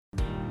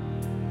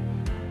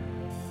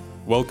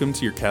Welcome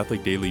to your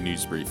Catholic Daily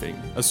News Briefing,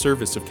 a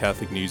service of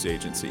Catholic News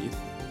Agency.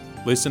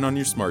 Listen on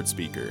your smart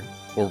speaker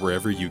or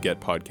wherever you get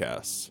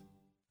podcasts.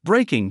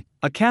 Breaking: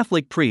 a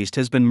Catholic priest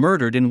has been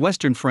murdered in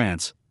western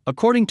France,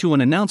 according to an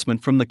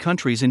announcement from the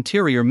country's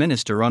interior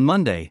minister on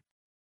Monday.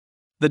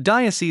 The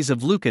Diocese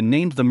of Lucan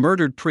named the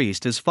murdered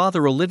priest as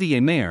Father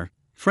Olivier Mayer,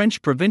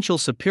 French provincial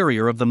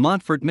superior of the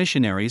Montfort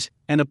missionaries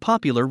and a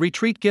popular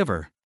retreat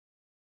giver.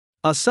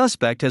 A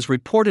suspect has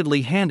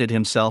reportedly handed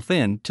himself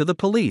in to the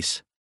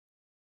police.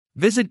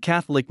 Visit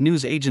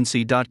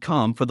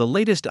CatholicNewsAgency.com for the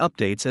latest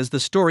updates as the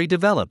story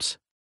develops.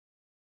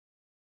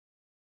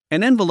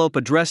 An envelope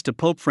addressed to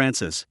Pope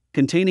Francis,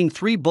 containing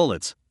 3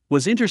 bullets,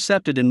 was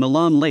intercepted in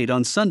Milan late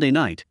on Sunday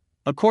night,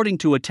 according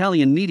to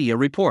Italian media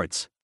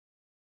reports.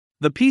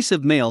 The piece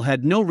of mail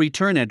had no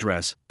return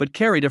address but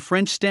carried a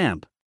French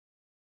stamp.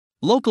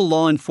 Local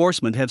law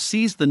enforcement have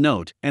seized the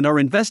note and are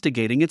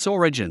investigating its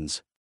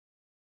origins.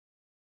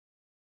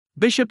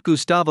 Bishop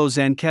Gustavo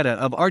Zanchetta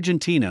of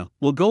Argentina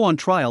will go on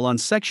trial on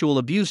sexual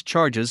abuse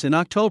charges in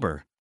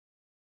October.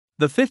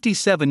 The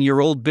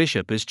 57-year-old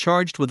bishop is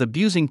charged with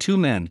abusing 2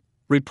 men,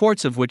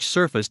 reports of which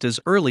surfaced as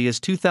early as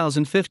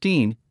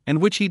 2015,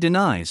 and which he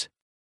denies.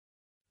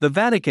 The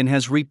Vatican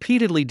has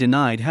repeatedly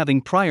denied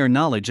having prior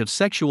knowledge of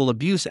sexual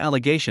abuse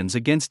allegations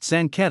against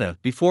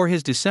Zanchetta before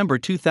his December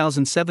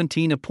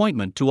 2017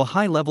 appointment to a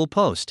high-level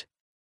post.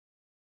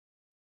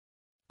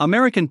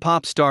 American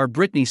pop star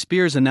Britney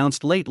Spears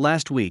announced late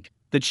last week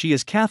that she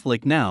is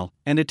Catholic now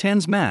and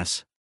attends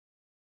Mass.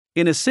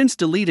 In a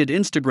since-deleted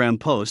Instagram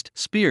post,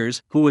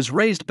 Spears, who was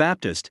raised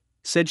Baptist,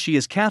 said she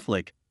is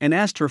Catholic and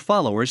asked her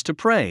followers to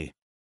pray.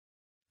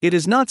 It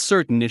is not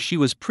certain if she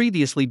was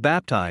previously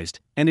baptized,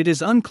 and it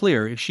is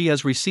unclear if she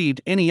has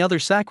received any other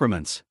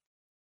sacraments.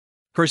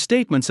 Her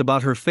statements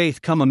about her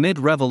faith come amid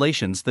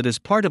revelations that as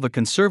part of a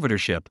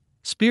conservatorship,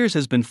 Spears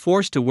has been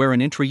forced to wear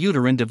an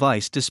intrauterine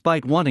device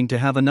despite wanting to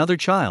have another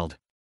child.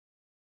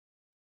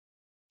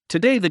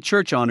 Today the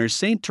Church honors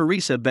Saint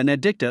Teresa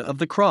Benedicta of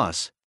the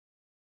Cross.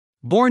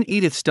 Born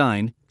Edith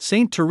Stein,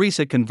 Saint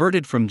Teresa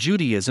converted from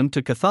Judaism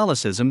to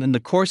Catholicism in the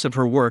course of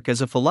her work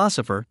as a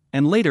philosopher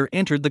and later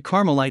entered the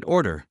Carmelite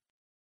order.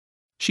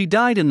 She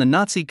died in the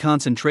Nazi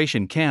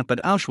concentration camp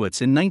at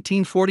Auschwitz in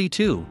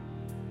 1942.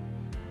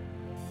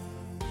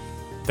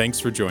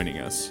 Thanks for joining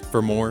us.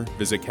 For more,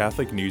 visit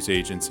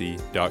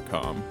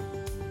CatholicNewsAgency.com.